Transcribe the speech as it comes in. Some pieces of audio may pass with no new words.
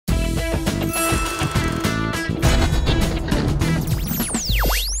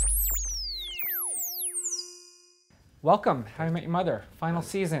Welcome, How I Met Your Mother, final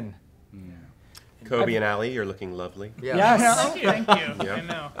season. Kobe and Ali, you're looking lovely. Yeah. Yes. Thank you. Yeah. I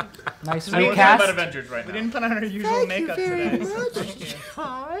know. Nice I know we're talking recast. about Avengers right now. We didn't put on our usual makeup today. So thank you.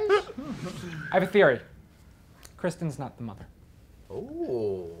 I have a theory. Kristen's not the mother.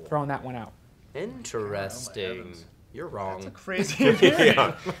 Oh, Throwing that one out. interesting. You're wrong. That's a crazy theory.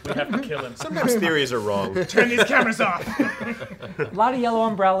 Yeah. We have to kill him. Sometimes theories are wrong. Turn these cameras off. A lot of yellow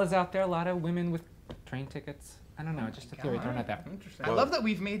umbrellas out there, a lot of women with train tickets. I don't know, just a theory thrown out there. Interesting. I love that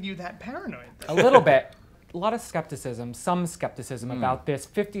we've made you that paranoid. A little bit. A lot of skepticism, some skepticism about this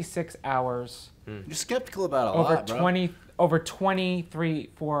 56 hours You're skeptical about a over lot, bro. 23,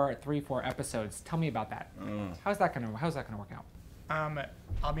 4 episodes. Tell me about that. How's that gonna work out?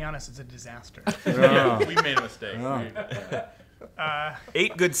 I'll be honest, it's a disaster. We made a mistake.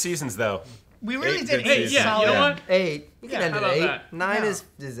 8 good seasons, though. We really 8 did good 8 seasons. solid. You know what? 8. You can Yeah, end how at about 8. that? 9 Yeah.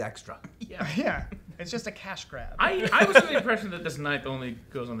 is extra. Yeah. It's just a cash grab. I was under the impression that this ninth only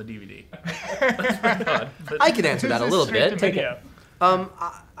goes on the DVD. That's pretty odd. But I can answer that a little Straight to bit. video.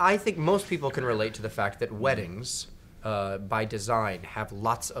 I think most people can relate to the fact that weddings, by design, have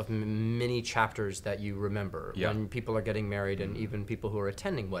lots of mini chapters that you remember Yeah. when people are getting married, and even people who are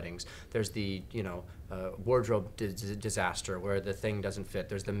attending weddings. There's the wardrobe disaster where the thing doesn't fit.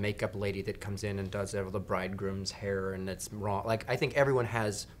 There's the makeup lady that comes in and does all the bridegroom's hair and it's wrong. Like, I think everyone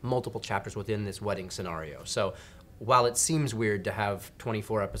has multiple chapters within this wedding scenario. So while it seems weird to have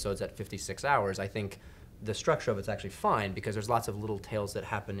 24 episodes at 56 hours, I think the structure of it's actually fine because there's lots of little tales that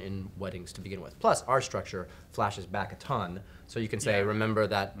happen in weddings to begin with. Plus, our structure flashes back a ton, so you can say, remember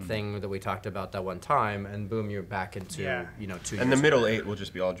that thing that we talked about that one time, and boom, you're back into 2 And years the middle later. 8 will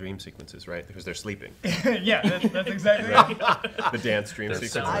just be all dream sequences, right? Because they're sleeping. Yeah, that's exactly right. The dance dream They're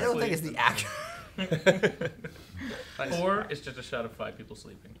sequences. I don't think it's the act. or it's just a shot of 5 people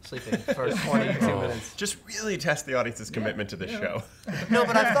sleeping. Sleeping for 22 minutes. Just really test the audience's commitment to this show. No,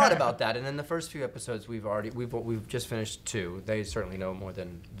 but I've thought about that, and in the first few episodes, we've just finished 2. They certainly know more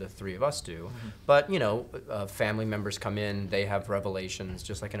than the 3 of us do. But family members come in, they have revelations,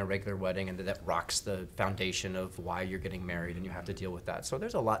 just like in a regular wedding, and that rocks the foundation of why you're getting married, and you have to deal with that. So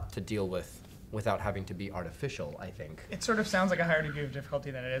there's a lot to deal with without having to be artificial, I think. It sort of sounds like a higher degree of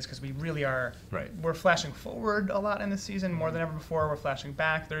difficulty than it is because we really are. Right. We're flashing forward a lot in this season more than ever before. We're flashing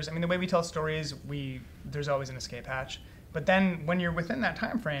back. The way we tell stories, there's always an escape hatch. But then when you're within that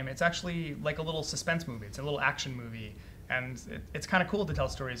time frame, it's actually like a little suspense movie. It's a little action movie, and it's kind of cool to tell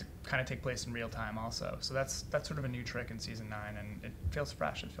stories that kind of take place in real time also. So that's sort of a new trick in season 9, and it feels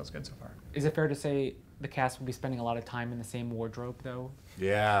fresh. It feels good so far. Is it fair to say the cast will be spending a lot of time in the same wardrobe, though?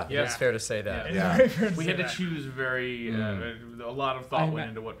 Yeah. Yeah. It's fair to say that. It's Yeah. very fair to We say had to that. choose a lot of thought went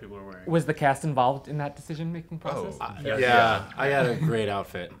into what people are wearing. Was the cast involved in that decision-making process? Yeah, I had a great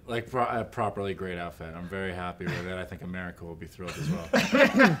outfit, like a properly great outfit. I'm very happy with it. I think America will be thrilled as well.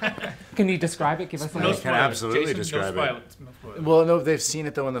 Can you describe it? Give us No a... can absolutely describe it. No spoilers. Well, no, they've seen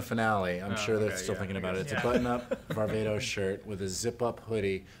it though in the finale. I'm sure they're okay, still yeah, thinking I about it. It's guess. a button-up Varvatos shirt with a zip-up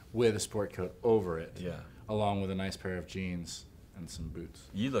hoodie with a sport coat over it. Yeah. Along with a nice pair of jeans and some boots.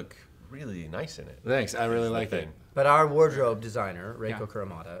 You look really nice in it. Thanks, I really like it. thing. But our wardrobe designer, Reiko Yeah.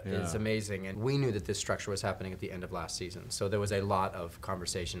 Kuramada, Yeah. is amazing, and we knew that this structure was happening at the end of last season. So there was a lot of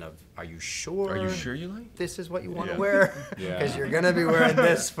conversation of, are you sure? Are you sure you like? This is what you want to Yeah. wear? Yeah. Because you're going to be wearing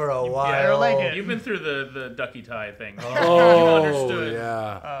this for a while. better like it. You've been through the ducky tie thing. Oh, You understood.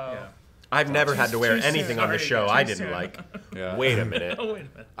 yeah. Yeah. I've never had to wear too anything soon. on the Sorry, show too I didn't soon. like. Yeah. Wait a minute. Oh, wait a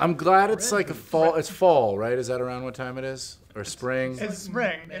minute. I'm glad it's like a fall. It's fall, right? Is that around what time it is? Or spring? It's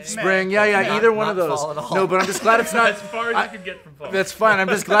spring. It's May. Spring, yeah, Not- either one of not those. fall at all. No, but I'm just glad it's not. As far as you could get from fall. That's fine. I'm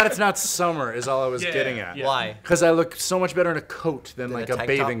just glad it's not summer. Is all I was Yeah, getting at. yeah. Why? Because I look so much better in a coat than Than like a a tank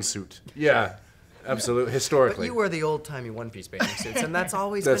bathing top? suit. Yeah, absolutely. But Historically, you wear the old-timey one-piece bathing suits, and that's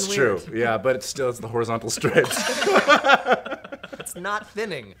always that's been true. weird. Yeah, but it's the horizontal stripes. It's not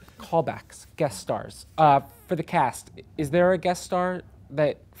thinning. Callbacks, guest stars. For the cast, is there a guest star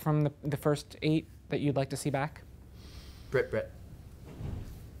that from the first 8 that you'd like to see back? Brit.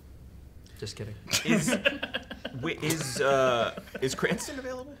 Just kidding. Is Cranston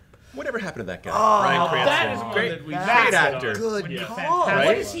available? Whatever happened to that guy? Oh, Bryan that Cranston. is one great, that we great passed actor. on. Good Yeah. call. Fantastic.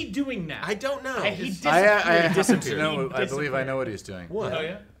 What is he doing now? I don't know. He I happen to disappeared. know. I He believe I know what he's doing. What? Oh,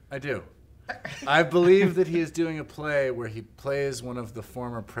 yeah? I do. I believe that he is doing a play where he plays one of the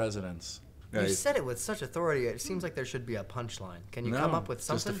former presidents. You said it with such authority. It seems like there should be a punchline. Can you No, come up with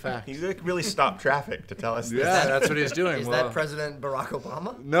something? just a fact. He like really stopped traffic to tell us this. Yeah, that's what he's doing. Is well, that President Barack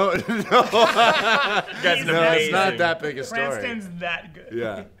Obama? no, no, You guys He's are no, it's amazing. not that big a story. Cranston's that good.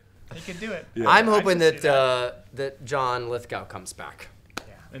 Yeah. He could do it. Yeah. I'm hoping I can see that John Lithgow comes back.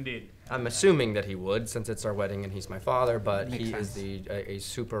 Yeah, indeed. I'm assuming that he would, since it's our wedding and he's my father. But Makes he sense. is a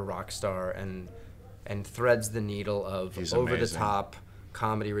super rock star and threads the needle of He's over the amazing. top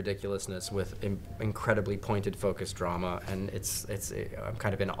comedy ridiculousness with incredibly pointed, focused drama. And I'm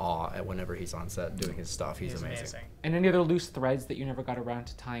kind of in awe at whenever he's on set doing his stuff. He's amazing. And any other loose threads that you never got around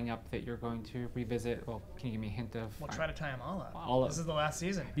to tying up that you're going to revisit? Well, can you give me a hint of? We'll try to tie them all up. All of- This is the last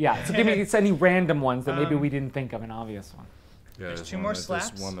season. Yeah, so give me any random ones that maybe we didn't think of, an obvious one. Yeah, There's there's 2 one more that- slaps.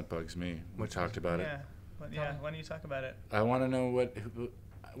 There's one that bugs me. We talked about it. Yeah. Yeah. Why don't you talk about it? I want to know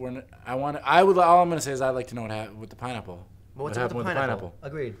all I'm going to say is I'd like to know what happened with the pineapple. Well, what's what up with happened the with pineapple?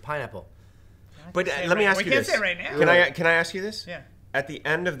 Agreed. Pineapple. But Say let me right- ask we you can't this. say right now. Can I ask you this? Yeah. At the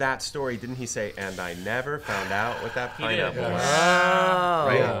end of that story, didn't he say, "And I never found out what that He did. pineapple was"? Oh.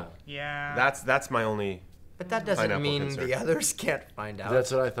 Right. Yeah. That's my only. But that doesn't Pineapple mean concern. the others can't find out.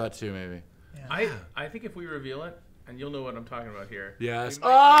 That's what I thought too, maybe. I think if we reveal it, and you'll know what I'm talking about here. Yes. we might-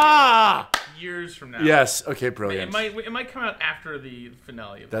 Ah! Years from now. Yes. Okay. It Brilliant. might come out after the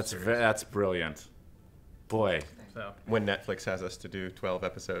finale of the series. That's brilliant. Boy. So. When Netflix has us to do 12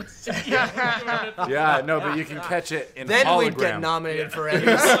 episodes. Yeah. No, but you can catch it in then hologram. we'd get nominated for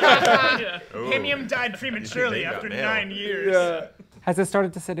Emmys. Yeah. Himium died prematurely they got after mail. 9 years. Yeah. Has it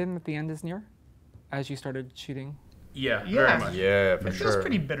started to set in that the end is near? As you started shooting? Yeah, Yeah. very much. Yeah, for It feels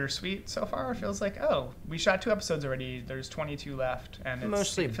pretty bittersweet so far. It feels like, oh, we shot 2 episodes already. There's 22 left, and it's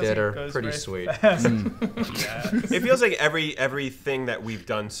Mostly it feels like it bitter, goes pretty very sweet. fast. It feels like everything that we've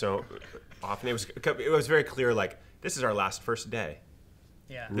done so often, it was very clear, like, this is our last first day.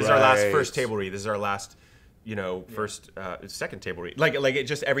 Yeah. This is our last Right. first table read. This is our last, second table read. Like it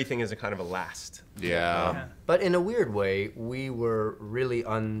just, everything is a kind of a last. Yeah. But in a weird way, we were really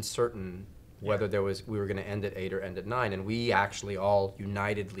uncertain whether we were going to end at 8 or end at 9, and we actually all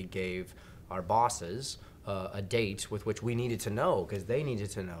unitedly gave our bosses a date with which we needed to know, because they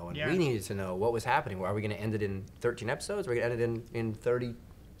needed to know, and Yeah. we needed to know what was happening. Are we going to end it in 13 episodes? Are we going to end it in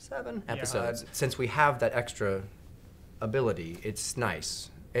 37 episodes? Since we have that extra ability, it's nice.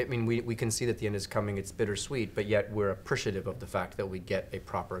 I mean, we can see that the end is coming. It's bittersweet, but yet we're appreciative of the fact that we get a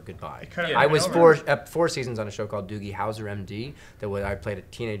proper goodbye. could've I been was over. 4 seasons on a show called Doogie Howser, MD. I played a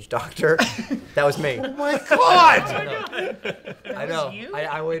teenage doctor. That was me. Oh my God! I know. you?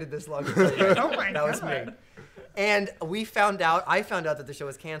 I waited this long to tell you. Oh my That was me. God. And I found out that the show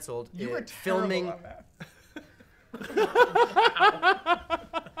was canceled. You were filming. terrible on that.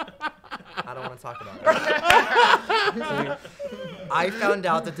 I don't want to talk about it. I found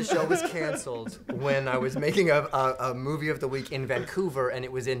out that the show was canceled when I was making a movie of the week in Vancouver, and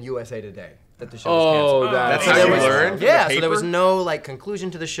it was in USA Today that the show was canceled. That's So how there you was- learned? from Yeah, the so there was paper? no conclusion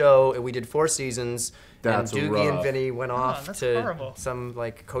to the show. We did 4 seasons. That's and Doogie and rough. Vinny went off that's to horrible. some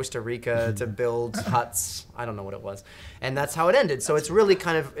Costa Rica to build huts. I don't know what it was, and that's how it ended. So it's really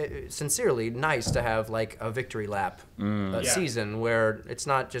kind of sincerely nice to have a victory lap season where it's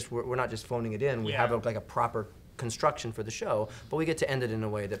not just we're not just phoning it in. We Yeah. have a proper construction for the show, but we get to end it in a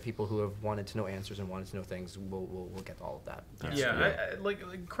way that people who have wanted to know answers and wanted to know things will get all of that.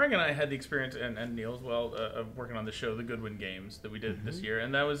 Like Craig and I had the experience, and Neil as well, of working on the show, The Goodwin Games, that we did this year,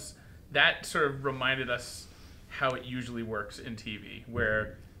 and that sort of reminded us how it usually works in TV,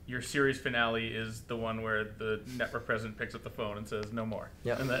 where your series finale is the one where the network president picks up the phone and says, "No more."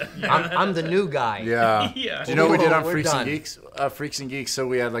 Yeah, And then, I'm the new guy. Yeah. Yeah. Do you know what we did on We're Freaks done. and Geeks? Freaks and Geeks. So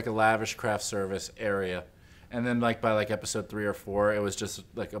we had a lavish craft service area, and then by episode 3 or 4, it was just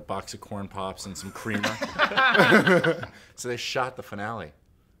a box of corn pops and some creamer. So they shot the finale,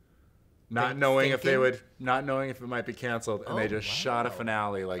 not knowing if it might be canceled, and they just shot a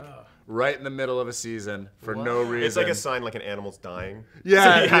finale right in the middle of a season for no reason. It's like a sign like an animal's dying.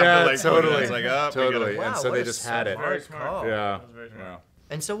 Yeah, You have to, yeah, totally. totally. It's like, oh, we totally. gotta- And Wow, so what they a just had it. Very smart smart. call. Yeah. That was very smart. Yeah.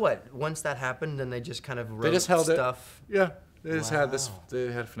 And so what? Once that happened, then they just kind of wrote They just held stuff. it. Yeah. They just had this. Wow.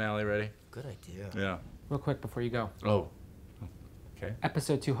 They had a finale ready. Good idea. Yeah. Real quick before you go. Oh. Okay.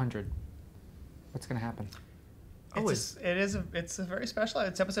 Episode 200. What's going to happen? It's a very special.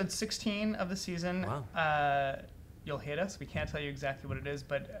 It's episode 16 of the season. Wow. You'll hate us. We can't tell you exactly what it is,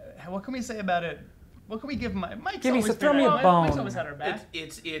 but what can we say about it? What can we give Mike's Give me always some- throw been me a Mike's bone. always had our back.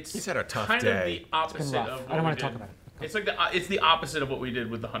 It's He's had a tough kind day. of the It's opposite been rough. of what I don't we want to did. talk about it. It's it's the opposite of what we did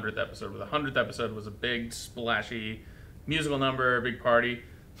with the 100th episode. With the 100th episode was a big splashy musical number, a big party.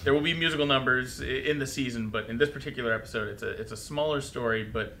 There will be musical numbers in the season, but in this particular episode, it's a smaller story,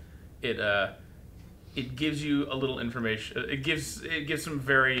 but it gives you a little information. It gives some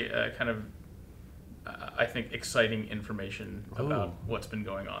very kind of I think exciting information about what's been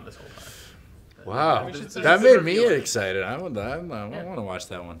going on this whole time. Wow, We should say that it's made a me reveal. excited. I want to watch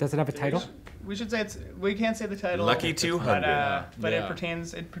that one. Does it have a title? We should say we can't say the title. Lucky 200. But Yeah. it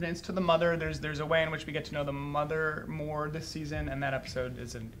pertains to the mother. There's a way in which we get to know the mother more this season, and that episode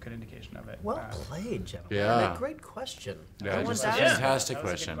is a good indication of it. Well played, gentlemen. Yeah. And a great question. Yeah, No just one's a asked fantastic That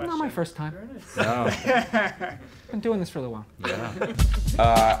was a good question. Not my first time. No. Been doing this for a little while. Yeah.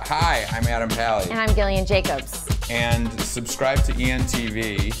 Hi, I'm Adam Pally. And I'm Gillian Jacobs. And subscribe to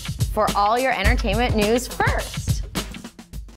ENTV. For all your entertainment news first.